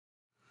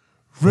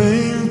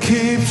Rain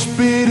keeps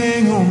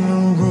beating on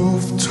the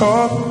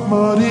rooftop,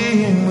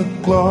 muddying the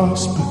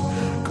glass,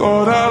 but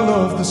God, I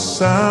love the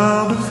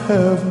sound of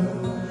heaven.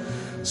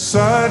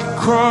 Side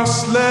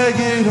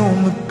cross-legged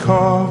on the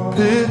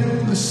carpet,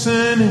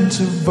 listening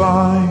to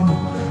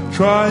vinyl,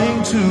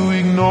 trying to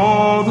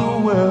ignore the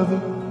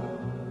weather.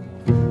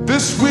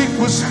 This week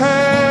was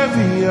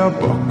heavy, I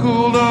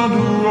buckled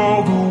under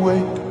all the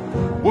weight.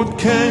 What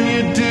can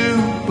you do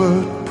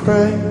but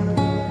pray?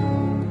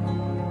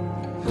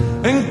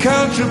 And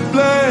count your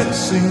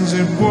blessings,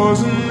 it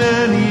wasn't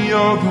any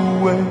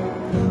other way.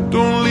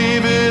 Don't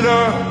leave it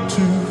up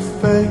to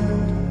fate.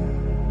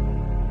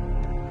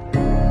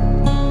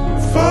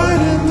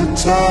 Fighting the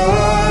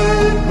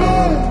tide,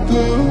 but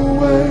the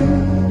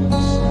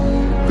waves,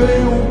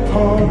 they will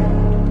part.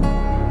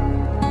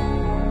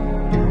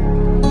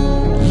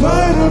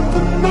 Light up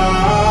the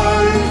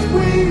night,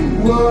 we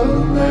were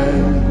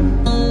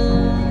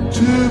made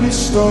to be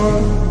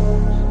stars,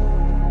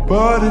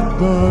 but it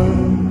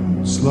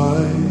burns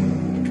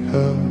like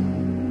hell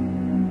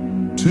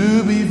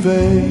to be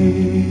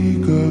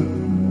Vega.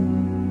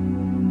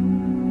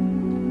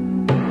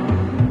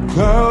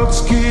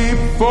 Clouds keep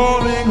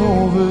falling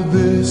over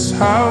this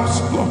house,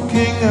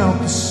 blocking out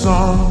the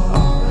sun.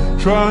 I'm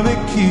trying to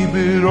keep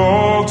it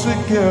all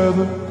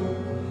together.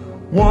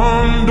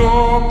 One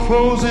door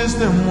closes,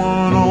 then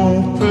one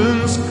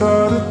opens.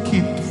 Gotta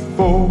keep the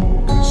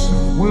focus.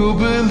 We'll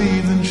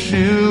believe then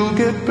she'll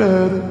get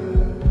better.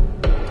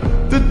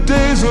 The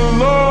days are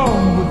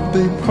long, but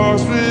they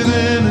pass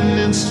within an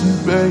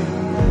instant, babe.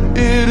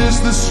 It is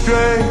the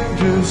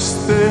strangest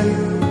thing.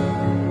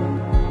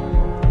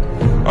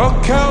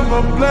 I'll count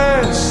my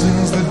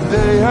blessings the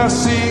day I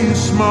see you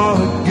smile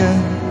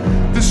again.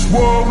 This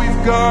war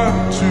we've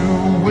got to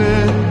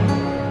win.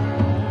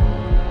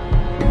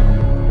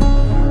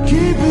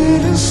 Keep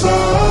it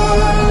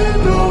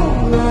inside,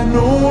 don't let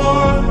no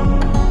one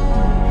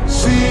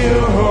see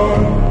your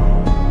heart.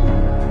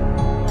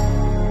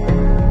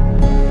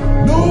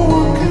 No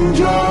one can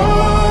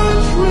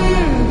judge,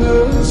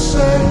 we're the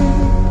same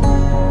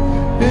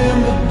in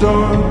the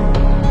dark.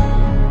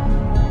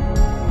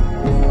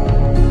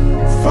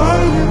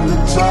 Fighting the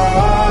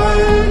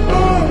tide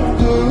of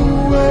the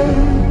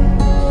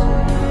waves,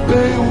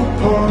 they will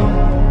part.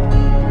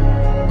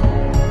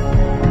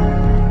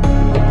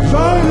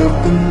 Light up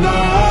the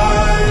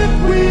night,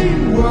 we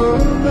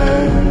were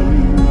made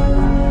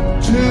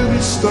to be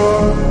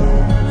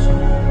stars,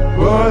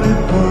 but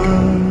it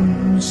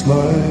burns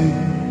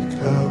like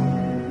hell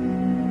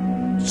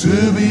to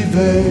be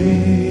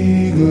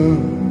Vega.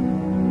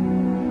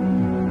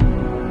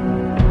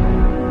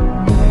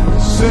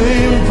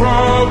 Same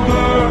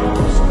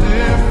problems,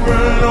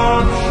 different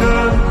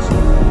options.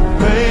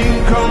 Pain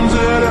comes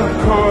at a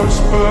cost,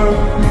 but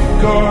we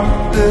got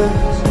this.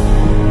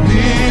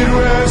 Need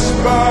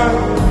respite,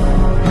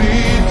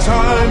 bleed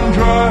time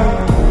dry.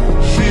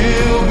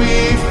 She'll be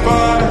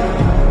fine,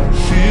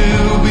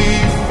 she'll be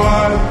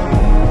fine.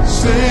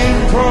 Same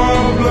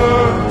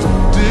problems,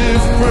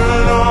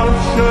 different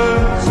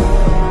options.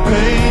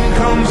 Pain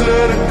comes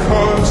at a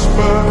cost,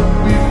 but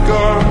we've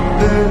got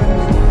this.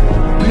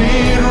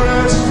 Need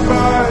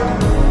respite,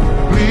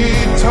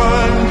 bleed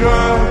time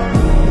dry.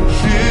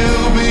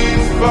 She'll be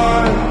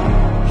fine,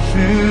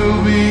 she'll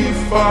be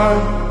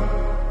fine.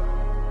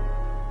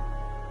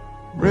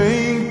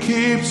 Rain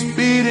keeps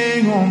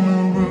beating on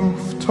the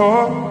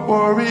rooftop,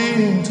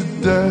 worrying to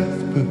death,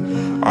 but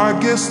I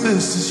guess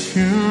this is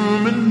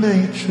human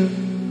nature.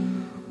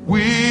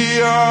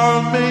 We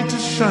are made to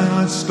shine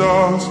like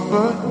stars,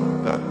 but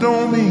that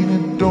don't mean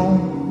it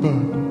don't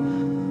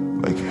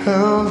burn like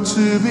hell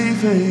to be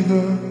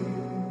Vega.